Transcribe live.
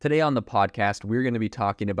Today on the podcast, we're going to be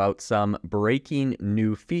talking about some breaking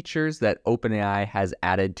new features that OpenAI has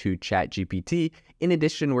added to ChatGPT. In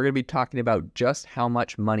addition, we're going to be talking about just how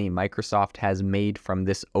much money Microsoft has made from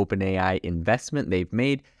this OpenAI investment they've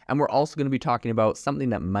made. And we're also going to be talking about something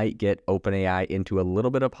that might get OpenAI into a little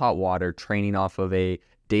bit of hot water, training off of a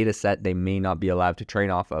data set they may not be allowed to train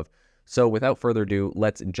off of. So without further ado,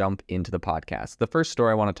 let's jump into the podcast. The first story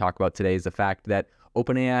I want to talk about today is the fact that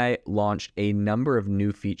OpenAI launched a number of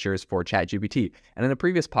new features for ChatGPT. And in the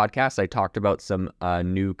previous podcast, I talked about some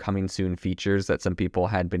new coming soon features that some people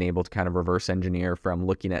had been able to kind of reverse engineer from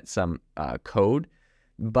looking at some code.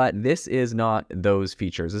 But this is not those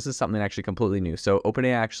features. This is something actually completely new. So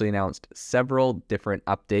OpenAI actually announced several different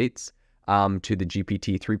updates to the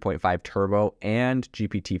GPT 3.5 Turbo and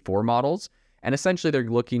GPT-4 models. And essentially, they're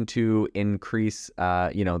looking to increase,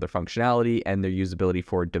 their functionality and their usability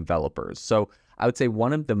for developers. So I would say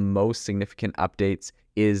one of the most significant updates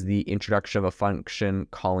is the introduction of a function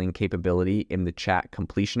calling capability in the chat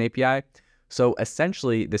completion API. So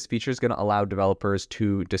essentially, this feature is going to allow developers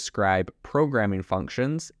to describe programming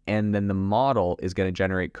functions, and then the model is going to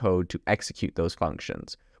generate code to execute those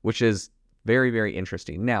functions, which is very, very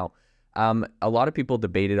interesting. Now, a lot of people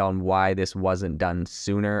debated on why this wasn't done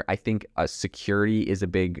sooner. I think security is a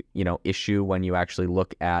big, issue when you actually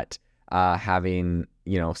look at having,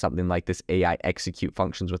 something like this AI execute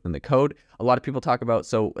functions within the code. A lot of people talk about,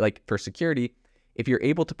 so like for security, if you're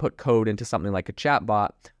able to put code into something like a chatbot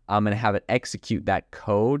and have it execute that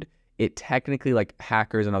code, it technically, like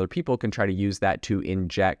hackers and other people can try to use that to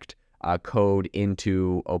inject code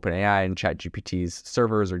into OpenAI and ChatGPT's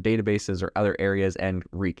servers or databases or other areas and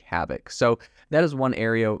wreak havoc. So that is one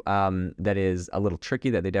area that is a little tricky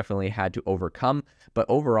that they definitely had to overcome. But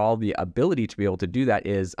overall, the ability to be able to do that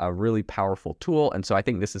is a really powerful tool. And so I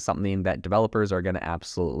think this is something that developers are going to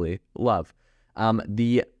absolutely love.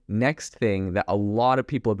 The next thing that a lot of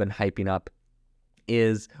people have been hyping up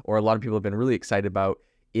is, or a lot of people have been really excited about,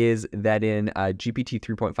 is that in GPT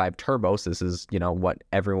 3.5 Turbo, so this is, what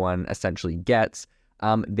everyone essentially gets,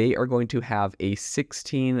 they are going to have a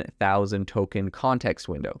 16,000 token context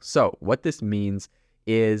window. So what this means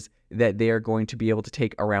is that they are going to be able to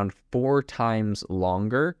take around 4 times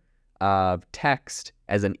longer of text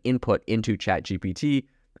as an input into ChatGPT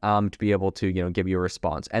to be able to, give you a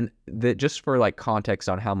response. And just for like context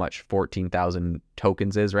on how much 14,000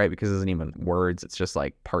 tokens is, right? Because it isn't even words, it's just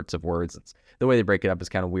like parts of words. The way they break it up is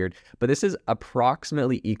kind of weird, but this is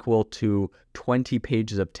approximately equal to 20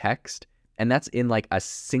 pages of text. And that's in like a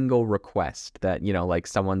single request that, like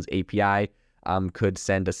someone's API could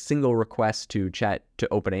send a single request to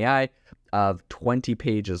OpenAI of 20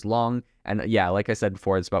 pages long. And yeah, like I said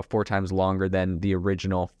before, it's about 4 times longer than the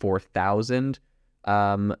original 4,000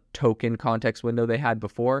 token context window they had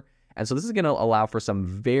before. And so this is going to allow for some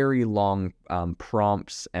very long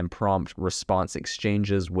prompts and prompt response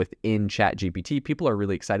exchanges within ChatGPT. People are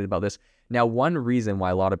really excited about this. Now, one reason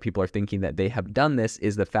why a lot of people are thinking that they have done this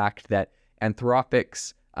is the fact that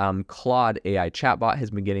Anthropic's Claude AI chatbot has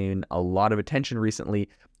been getting a lot of attention recently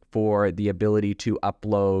for the ability to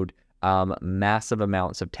upload massive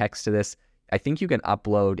amounts of text to this. I think you can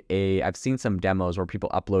upload I've seen some demos where people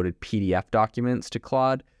uploaded PDF documents to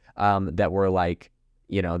Claude that were like,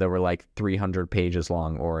 300 pages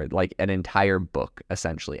long, or like an entire book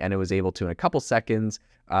essentially. And it was able to, in a couple seconds,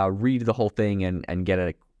 read the whole thing and get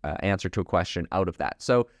an answer to a question out of that.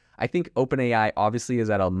 So I think OpenAI obviously is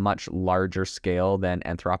at a much larger scale than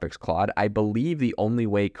Anthropic's Claude. I believe the only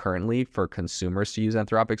way currently for consumers to use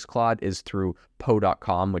Anthropic's Claude is through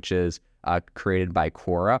Poe.com, which is created by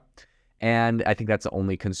Quora. And I think that's the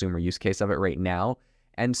only consumer use case of it right now.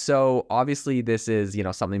 And so obviously this is,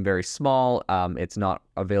 something very small. It's not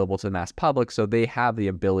available to the mass public. So they have the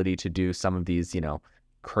ability to do some of these,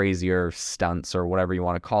 crazier stunts or whatever you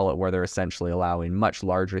want to call it, where they're essentially allowing much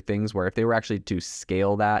larger things, where if they were actually to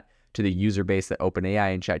scale that to the user base that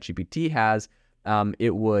OpenAI and ChatGPT has,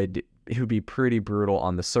 it would be pretty brutal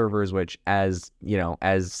on the servers, which as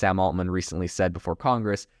Sam Altman recently said before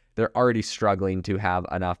Congress, they're already struggling to have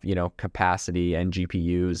enough, capacity and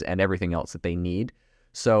GPUs and everything else that they need.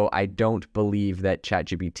 So I don't believe that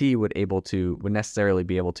ChatGPT would necessarily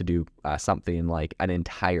be able to do something like an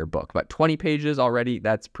entire book. But 20 pages already,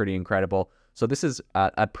 that's pretty incredible. So this is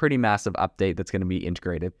a pretty massive update that's going to be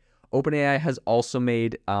integrated. OpenAI has also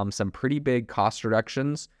made some pretty big cost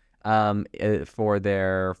reductions for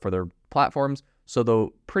their platforms. So the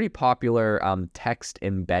pretty popular text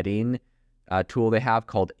embedding tool they have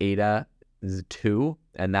called Ada 2,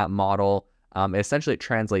 and that model essentially it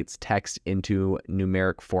translates text into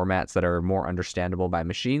numeric formats that are more understandable by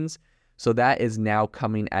machines. So that is now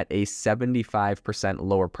coming at a 75%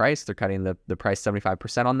 lower price. They're cutting the price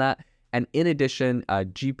 75% on that. And in addition,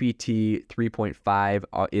 GPT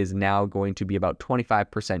 3.5 is now going to be about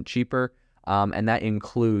 25% cheaper. And that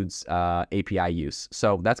includes API use.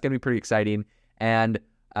 So that's going to be pretty exciting. And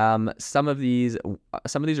some of these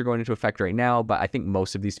are going into effect right now, but I think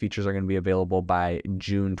most of these features are going to be available by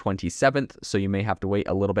June 27th. So you may have to wait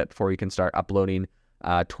a little bit before you can start uploading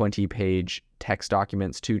 20-page text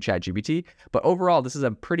documents to ChatGPT. But overall, this is a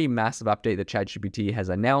pretty massive update that ChatGPT has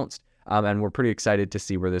announced, and we're pretty excited to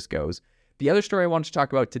see where this goes. The other story I wanted to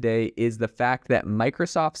talk about today is the fact that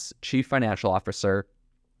Microsoft's chief financial officer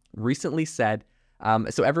recently said,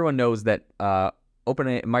 so everyone knows that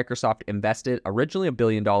Microsoft invested originally $1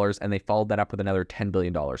 billion, and they followed that up with another $10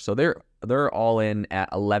 billion. So they're all in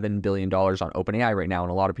at $11 billion on OpenAI right now,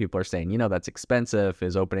 and a lot of people are saying, that's expensive.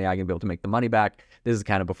 Is OpenAI going to be able to make the money back? This is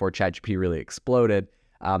kind of before ChatGPT really exploded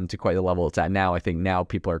to quite the level it's at now. I think now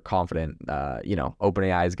people are confident,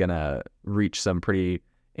 OpenAI is going to reach some pretty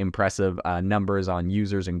impressive numbers on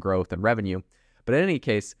users and growth and revenue. But in any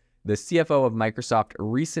case, the CFO of Microsoft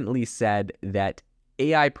recently said that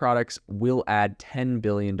AI products will add $10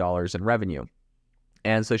 billion in revenue.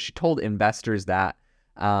 And so she told investors that,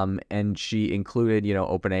 and she included,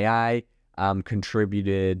 OpenAI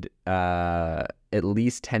contributed at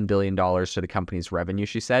least $10 billion to the company's revenue,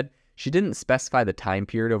 she said. She didn't specify the time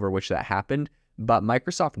period over which that happened, but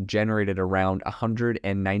Microsoft generated around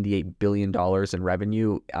 $198 billion in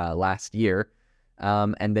revenue last year.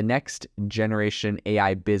 And the next generation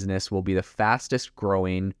AI business will be the fastest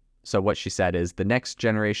growing. So what she said is the next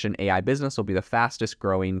generation AI business will be the fastest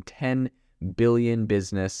growing 10 billion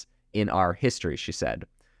business in our history, she said.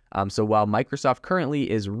 So while Microsoft currently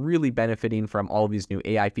is really benefiting from all of these new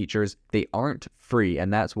AI features, they aren't free,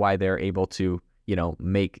 and that's why they're able to,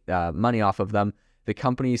 make money off of them. The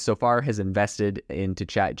company so far has invested into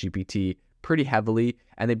ChatGPT pretty heavily,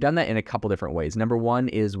 and they've done that in a couple different ways. Number one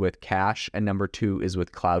is with cash, and number two is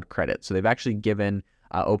with cloud credit. So they've actually given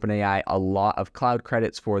OpenAI a lot of cloud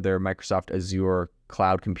credits for their Microsoft Azure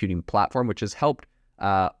cloud computing platform, which has helped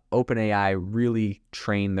OpenAI really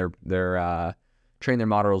train their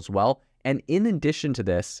models well. And in addition to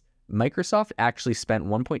this, Microsoft actually spent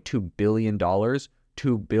 $1.2 billion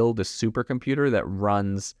to build a supercomputer that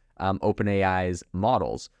runs OpenAI's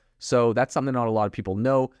models. So that's something not a lot of people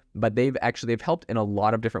know, but they've helped in a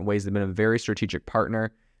lot of different ways. They've been a very strategic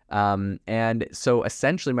partner. And so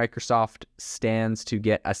essentially Microsoft stands to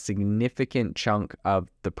get a significant chunk of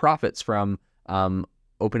the profits from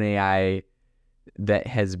OpenAI that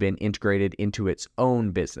has been integrated into its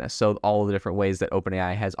own business. So all of the different ways that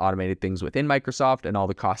OpenAI has automated things within Microsoft and all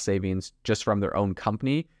the cost savings just from their own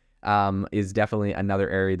company is definitely another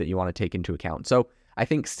area that you want to take into account. So I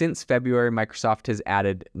think since February, Microsoft has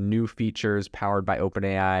added new features powered by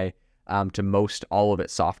OpenAI to most all of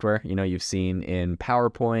its software. You've seen in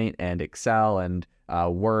PowerPoint and Excel and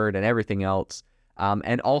Word and everything else.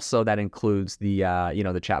 And also that includes the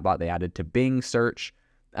chatbot they added to Bing search.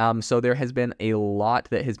 So there has been a lot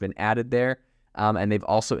that has been added there. And they've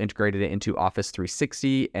also integrated it into Office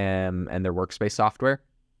 360 and their workspace software.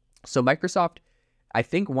 So Microsoft, I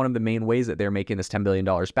think one of the main ways that they're making this $10 billion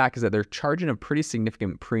back is that they're charging a pretty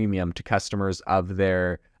significant premium to customers of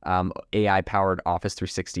their AI-powered Office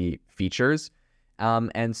 360 features.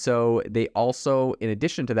 And so they also, in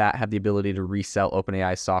addition to that, have the ability to resell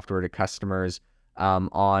OpenAI software to customers on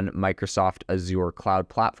Microsoft Azure cloud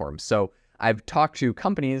platforms. So I've talked to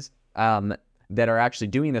companies that are actually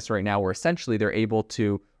doing this right now, where essentially they're able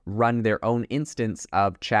to run their own instance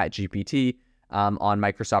of ChatGPT on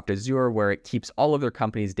Microsoft Azure, where it keeps all of their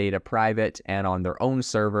company's data private and on their own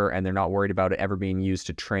server, and they're not worried about it ever being used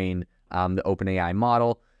to train the OpenAI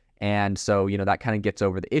model. And so, that kind of gets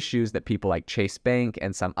over the issues that people like Chase Bank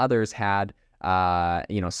and some others had,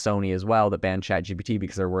 Sony as well, that banned ChatGPT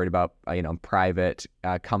because they're worried about, private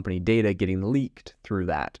company data getting leaked through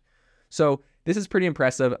that. So this is pretty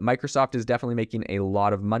impressive. Microsoft is definitely making a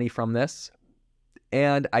lot of money from this.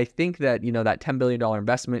 And I think that, that $10 billion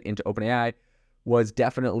investment into OpenAI was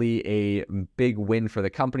definitely a big win for the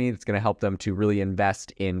company. That's going to help them to really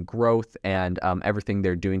invest in growth and everything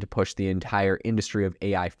they're doing to push the entire industry of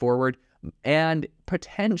AI forward, and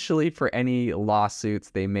potentially for any lawsuits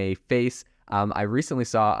they may face. I recently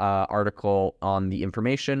saw an article on The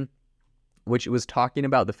Information, which was talking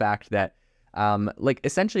about the fact that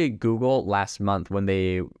essentially Google last month, when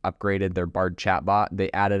they upgraded their Bard chatbot,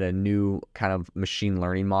 they added a new kind of machine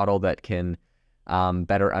learning model that can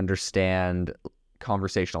better understand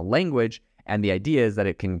conversational language. And the idea is that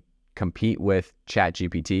it can compete with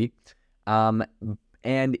ChatGPT.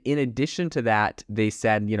 And in addition to that, they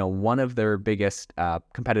said, one of their biggest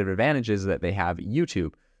competitive advantages that they have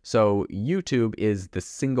YouTube. So YouTube is the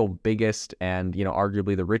single biggest and,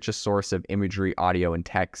 arguably the richest source of imagery, audio, and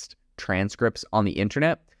text transcripts on the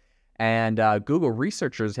internet. And Google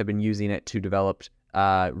researchers have been using it to develop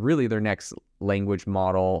really their next language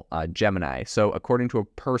model, Gemini. So according to a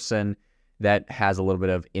person that has a little bit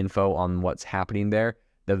of info on what's happening there,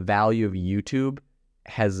 the value of YouTube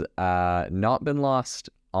has not been lost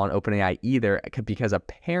on OpenAI either, because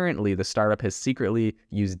apparently the startup has secretly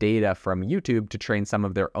used data from YouTube to train some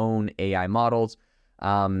of their own AI models.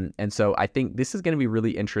 And so I think this is going to be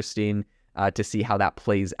really interesting to see how that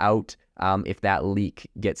plays out. If that leak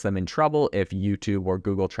gets them in trouble, if YouTube or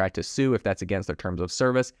Google try to sue, if that's against their terms of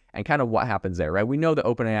service, and kind of what happens there, right? We know that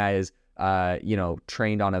OpenAI is,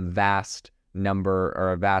 trained on a vast number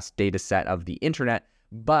or a vast data set of the internet.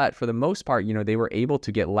 But for the most part, they were able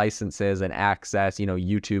to get licenses and access.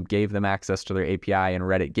 YouTube gave them access to their API and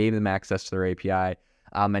Reddit gave them access to their API.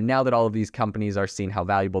 And now that all of these companies are seeing how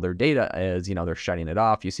valuable their data is, they're shutting it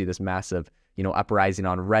off. You see this massive, uprising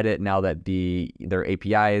on Reddit now that their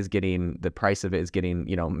API is getting, the price of it is getting,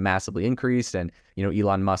 massively increased. And,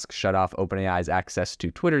 Elon Musk shut off OpenAI's access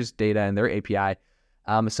to Twitter's data and their API.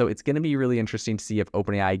 So it's going to be really interesting to see if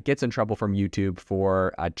OpenAI gets in trouble from YouTube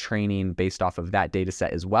for training based off of that data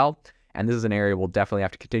set as well. And this is an area we'll definitely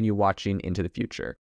have to continue watching into the future.